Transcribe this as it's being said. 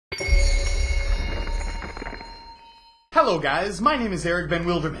Hello guys, my name is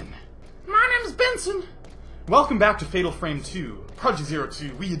EricVanWilderman. My name's Benson. Welcome back to Fatal Frame 2, Project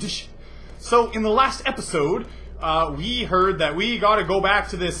 02, Wii Edition. So, in the last episode, we heard that we gotta go back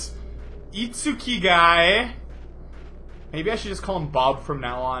to this Itsuki guy. Maybe I should just call him Bob from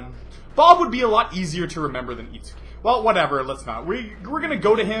now on. Bob would be a lot easier to remember than Itsuki. Well, whatever, let's not. We're gonna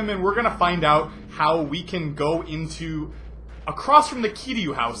go to him and we're gonna find out how we can go into... across from the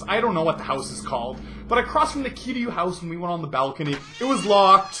Kiryu house. I don't know what the house is called, but across from the Kiryu house, when we went on the balcony, it was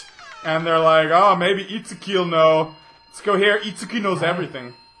locked. And they're like, oh, maybe Itsuki'll know. Let's go here. Itsuki knows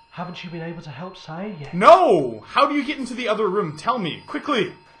everything. Haven't you been able to help Sai yet? No! How do you get into the other room? Tell me,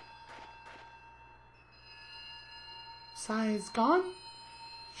 quickly. Sai's gone?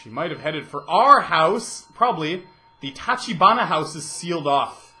 She might have headed for our house. Probably. The Tachibana house is sealed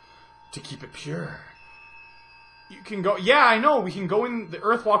off to keep it pure. You can go... Yeah, I know. We can go in the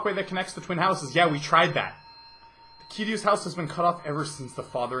earth walkway that connects the twin houses. Yeah, we tried that. The Kiryu's house has been cut off ever since the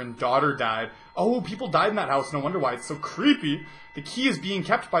father and daughter died. Oh, people died in that house. No wonder why it's so creepy. The key is being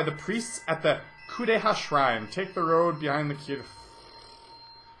kept by the priests at the Kureha Shrine. Take the road behind the key.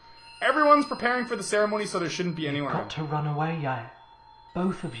 Everyone's preparing for the ceremony, so there shouldn't be anyone You've got to run away, Yae.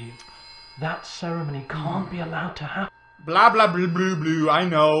 Both of you. That ceremony can't be allowed to happen. Blah, blah, blah, blah, blah. I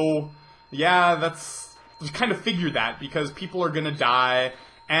know. Yeah, that's... You kind of figured that, because people are gonna die,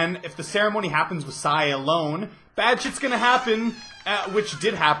 and if the ceremony happens with Sai alone, bad shit's gonna happen, which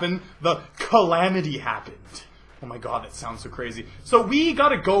did happen. The calamity happened. Oh my god, that sounds so crazy. So we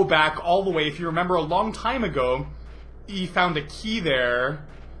gotta go back all the way. If you remember, a long time ago, he found a key there.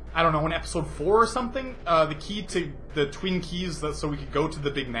 I don't know, in episode 4 or something? The key to the twin keys, so we could go to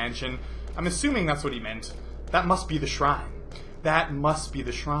the big mansion. I'm assuming that's what he meant. That must be the shrine. That must be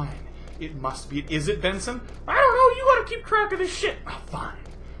the shrine. It must be. Is it, Benson? I don't know. You gotta keep track of this shit. Oh, fine.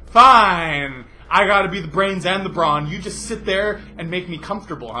 Fine. I gotta be the brains and the brawn. You just sit there and make me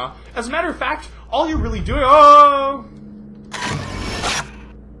comfortable, huh? As a matter of fact, all you're really doing... Oh!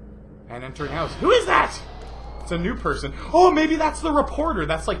 And entering house. Who is that? It's a new person. Oh, maybe that's the reporter.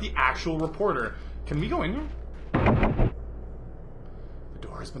 That's like the actual reporter. Can we go in here? The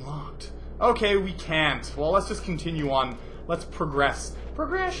door has been locked. Okay, we can't. Well, let's just continue on. Let's progress.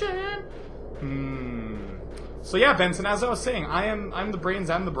 Progression! So yeah, Benson, as I was saying, I'm the brains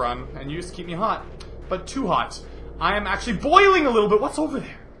and the brawn, and you just keep me hot. But too hot. I am actually boiling a little bit. What's over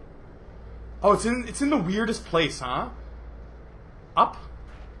there? Oh, it's in the weirdest place, huh? Up?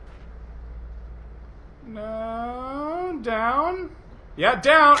 No, down? Yeah,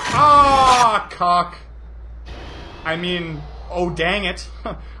 down! Ah, cock. I mean, oh dang it.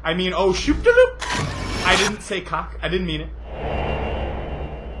 I mean, oh shoop-de-loop! I didn't say cock. I didn't mean it.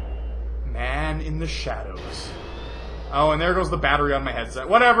 Man in the shadows. Oh, and there goes the battery on my headset.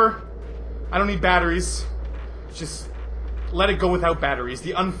 Whatever. I don't need batteries. Just let it go without batteries.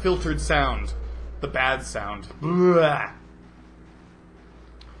 The unfiltered sound. The bad sound. Blah.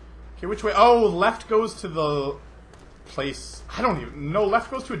 Okay, which way? Oh, left goes to the place. I don't even know. Left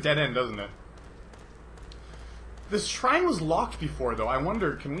goes to a dead end, doesn't it? This shrine was locked before, though. I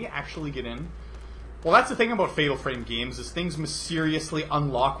wonder, can we actually get in? Well, that's the thing about Fatal Frame games, is things mysteriously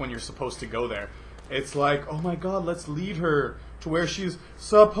unlock when you're supposed to go there. It's like, oh my god, let's lead her to where she's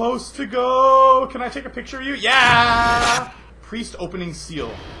supposed to go. Can I take a picture of you? Yeah! Priest opening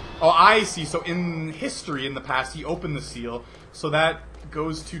seal. Oh, I see. So in history, in the past, he opened the seal. So that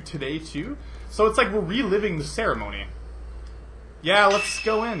goes to today, too. So it's like we're reliving the ceremony. Yeah, let's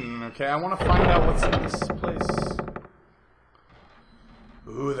go in. Okay, I want to find out what's in this place.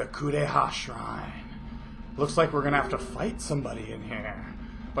 Ooh, the Kureha Shrine. Looks like we're gonna have to fight somebody in here.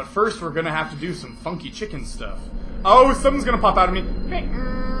 But first, we're gonna have to do some funky chicken stuff. Oh, something's gonna pop out of me. Hey,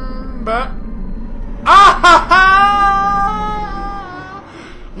 but... Ah!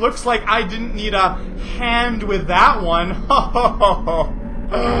 Looks like I didn't need a hand with that one.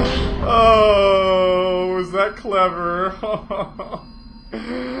 Oh, was that clever?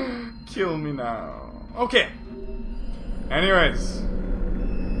 Kill me now. Okay. Anyways.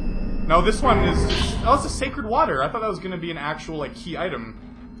 No, this one is just... Oh, it's a sacred water. I thought that was going to be an actual, like, key item.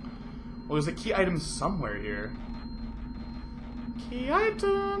 Well, there's a key item somewhere here. Key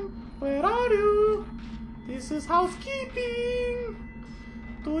item, where are you? This is housekeeping.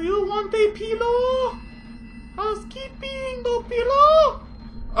 Do you want a pillow? Housekeeping, no pillow?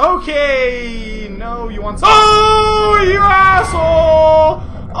 Okay. No, you want some... Oh, you asshole!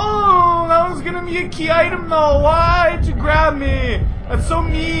 Oh, that was going to be a key item, though. Why'd you grab me? That's so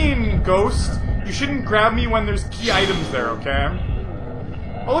mean, Ghost. You shouldn't grab me when there's key items there, okay?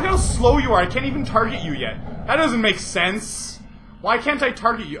 Oh, look how slow you are. I can't even target you yet. That doesn't make sense. Why can't I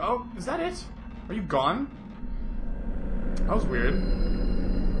target you? Oh, is that it? Are you gone? That was weird.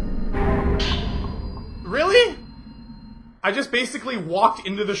 Really? I just basically walked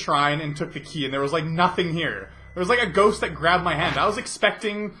into the shrine and took the key, and there was like nothing here. There was like a ghost that grabbed my hand. I was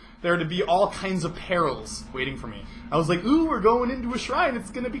expecting there to be all kinds of perils waiting for me. I was like, ooh, we're going into a shrine, it's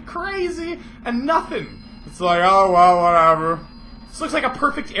gonna be crazy, and nothing. It's like, oh, well, whatever. This looks like a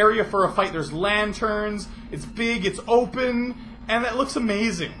perfect area for a fight. There's lanterns, it's big, it's open, and it looks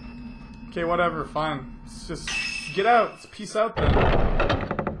amazing. Okay, whatever, fine. Let's just get out. Let's peace out then.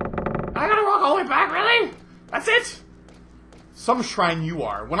 I gotta walk all the way back, really? That's it? Some shrine you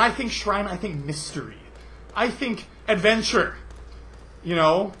are. When I think shrine, I think mystery. I think adventure. You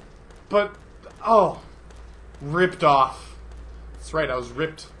know? But, oh. Ripped off. That's right, I was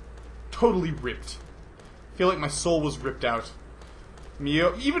ripped. Totally ripped. I feel like my soul was ripped out.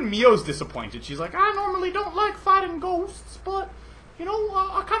 Even Mio's disappointed. She's like, I normally don't like fighting ghosts, but, you know,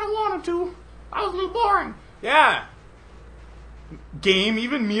 I kind of wanted to. I was a little boring. Yeah. Game,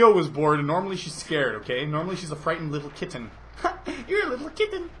 even Mio was bored, and normally she's scared, okay? Normally she's a frightened little kitten. You're a little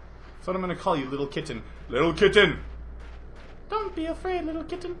kitten. That's what I'm gonna call you, little kitten. Little kitten! Don't be afraid, little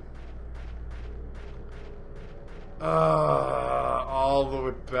kitten. All the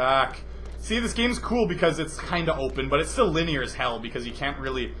way back. See, this game's cool because it's kinda open, but it's still linear as hell because you can't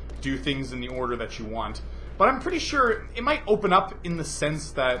really do things in the order that you want. But I'm pretty sure it might open up in the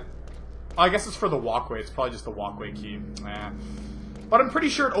sense that... I guess it's for the walkway. It's probably just the walkway key. But I'm pretty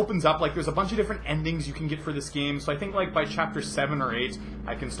sure it opens up, like, there's a bunch of different endings you can get for this game, so I think, like, by chapter 7 or 8,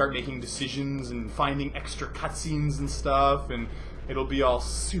 I can start making decisions and finding extra cutscenes and stuff, and it'll be all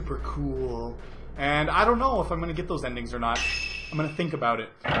super cool. And I don't know if I'm gonna get those endings or not. I'm gonna think about it.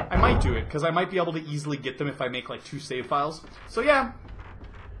 I might do it, because I might be able to easily get them if I make, like, 2 save files. So yeah,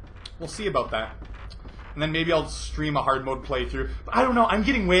 we'll see about that. And then maybe I'll stream a hard mode playthrough. But I don't know, I'm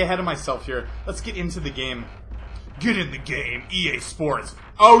getting way ahead of myself here. Let's get into the game. Get in the game, EA Sports.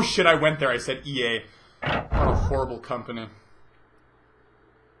 Oh shit, I went there, I said EA. What a horrible company.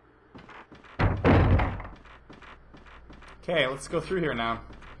 Okay, let's go through here now.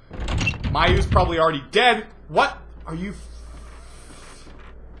 Mayu's probably already dead. What? Are you...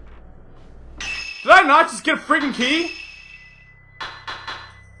 Did I not just get a friggin' key?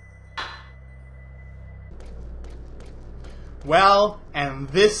 Well, and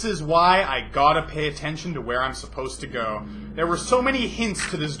this is why I gotta pay attention to where I'm supposed to go. There were so many hints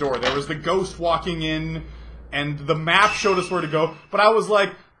to this door. There was the ghost walking in, and the map showed us where to go, but I was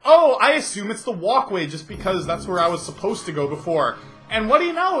like, oh, I assume it's the walkway just because that's where I was supposed to go before. And what do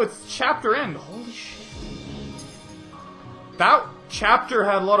you know? It's chapter end. Holy shit. That chapter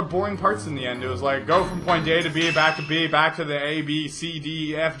had a lot of boring parts in the end. It was like, go from point A to B, back to B, back to the A, B, C,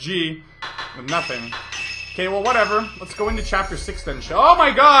 D, F, G, with nothing. Okay, well, whatever. Let's go into chapter 6 then. Oh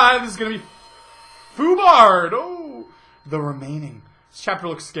my god, this is gonna be Fubard! Oh! The remaining. This chapter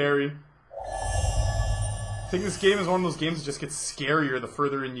looks scary. I think this game is one of those games that just gets scarier the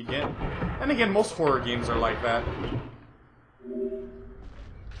further in you get. And again, most horror games are like that.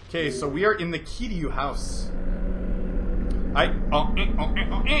 Okay, so we are in the Kiryu house.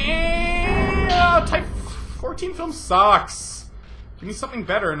 Type 14 film sucks. Give me something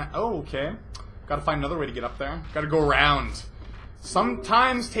better. And oh, okay. Gotta find another way to get up there. Gotta go around.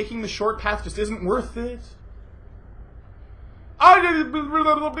 Sometimes taking the short path just isn't worth it. Ah,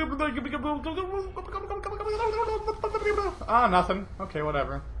 nothing. Okay,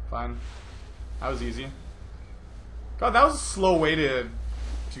 whatever. Fine. That was easy. God, that was a slow way to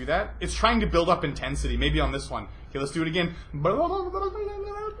do that. It's trying to build up intensity. Maybe on this one. Okay, let's do it again.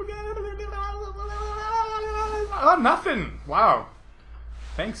 Oh, nothing. Wow.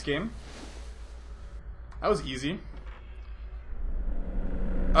 Thanks, game. That was easy.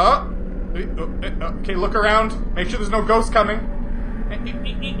 Okay, look around. Make sure there's no ghosts coming.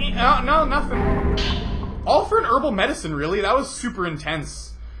 Oh, no, nothing. All for an herbal medicine, really? That was super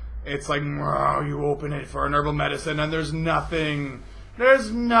intense. It's like, oh, you open it for an herbal medicine and there's nothing. There's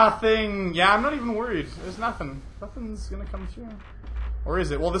nothing. Yeah, I'm not even worried. There's nothing. Nothing's gonna come through. Or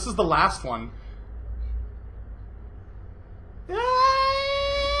is it? Well, this is the last one.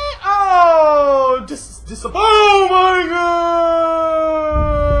 Oh, oh my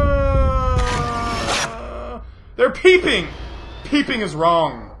god! They're peeping! Peeping is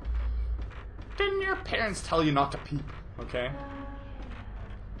wrong. Didn't your parents tell you not to peep? Okay.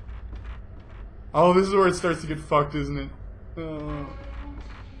 Oh, this is where it starts to get fucked, isn't it?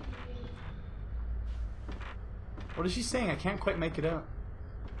 What is she saying? I can't quite make it out.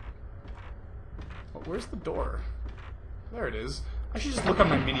 Oh, where's the door? There it is. I should just look on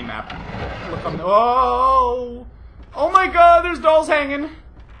my mini-map. Look on the... Oh! Oh my god, there's dolls hanging!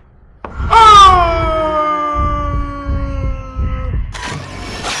 Oh!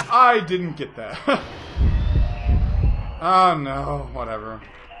 I didn't get that. Oh no, whatever.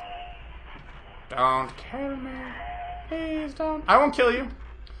 Don't kill me. Please don't. I won't kill you.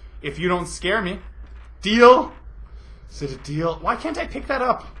 If you don't scare me. Deal? Is it a deal? Why can't I pick that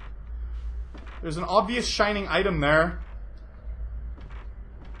up? There's an obvious shining item there.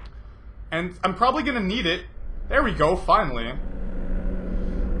 And I'm probably gonna need it. There we go, finally.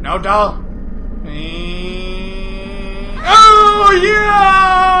 No, doll. Oh,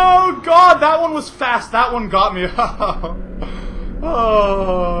 yeah! Oh, God, that one was fast. That one got me.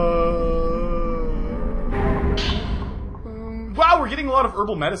 Wow, we're getting a lot of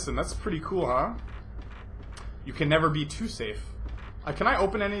herbal medicine. That's pretty cool, huh? You can never be too safe. Can I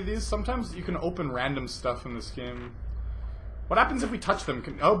open any of these? Sometimes you can open random stuff in this game. What happens if we touch them?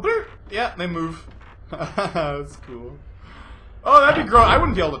 Oh, bloop! Yeah, they move. That's cool. Oh, that'd be gross. I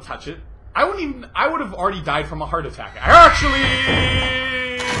wouldn't be able to touch it. I would have already died from a heart attack. Actually!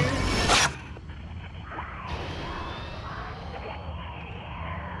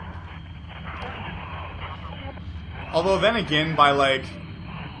 Although then again, by like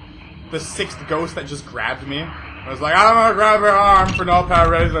the 6th ghost that just grabbed me, I was like, I'm gonna grab your arm for no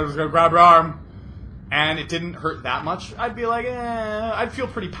apparent reason, I'm just gonna grab your arm. And it didn't hurt that much. I'd be like, I'd feel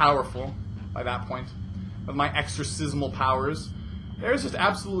pretty powerful by that point. With my exorcismal powers. There's just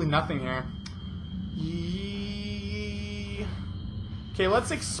absolutely nothing here. Okay,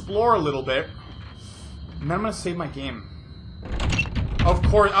 let's explore a little bit. And then I'm gonna save my game. Of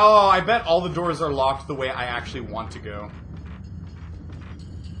course. Oh, I bet all the doors are locked the way I actually want to go.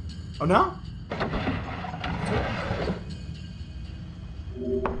 Oh, no?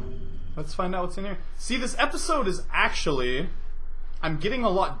 Let's find out what's in here. See, this episode is actually... I'm getting a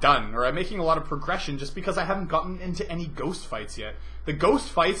lot done, or I'm making a lot of progression just because I haven't gotten into any ghost fights yet. The ghost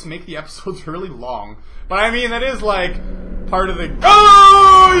fights make the episodes really long. But I mean, that is like part of the...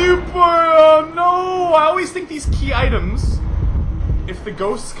 Oh, you poor... Oh, no! I always think these key items, if the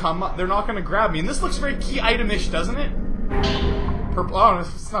ghosts come up, they're not going to grab me. And this looks very key item-ish, doesn't it? Purple... Oh,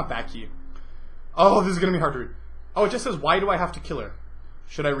 it's not that key. Oh, this is going to be hard to read. Oh, it just says, why do I have to kill her?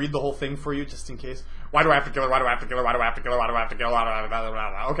 Should I read the whole thing for you, just in case? Why do I have to kill her? Why do I have to kill her? Why do I have to kill her? Why do I have to kill her? Why do I have to kill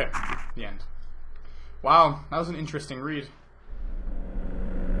her? Okay. The end. Wow, that was an interesting read.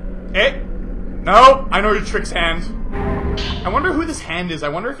 No! I know your trick's hand. I wonder who this hand is. I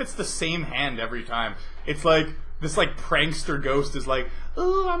wonder if it's the same hand every time. It's like, this like prankster ghost is like,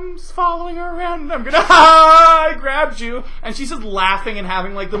 oh, I'm just following her around and I'm gonna, I grabbed you. And she's just laughing and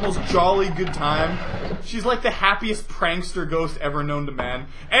having like the most jolly good time. She's like the happiest prankster ghost ever known to man.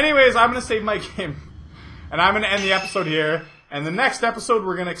 Anyways, I'm gonna save my game. And I'm gonna end the episode here. And the next episode,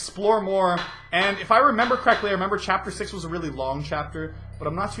 we're gonna explore more. And if I remember correctly, I remember Chapter 6 was a really long chapter. But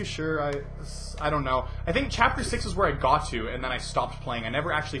I'm not too sure. I don't know. I think Chapter 6 is where I got to, and then I stopped playing. I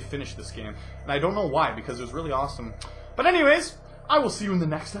never actually finished this game. And I don't know why, because it was really awesome. But anyways, I will see you in the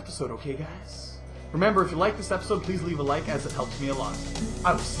next episode, okay, guys? Remember, if you like this episode, please leave a like, as it helps me a lot.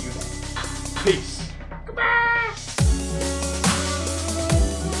 I will see you then. Peace. Goodbye!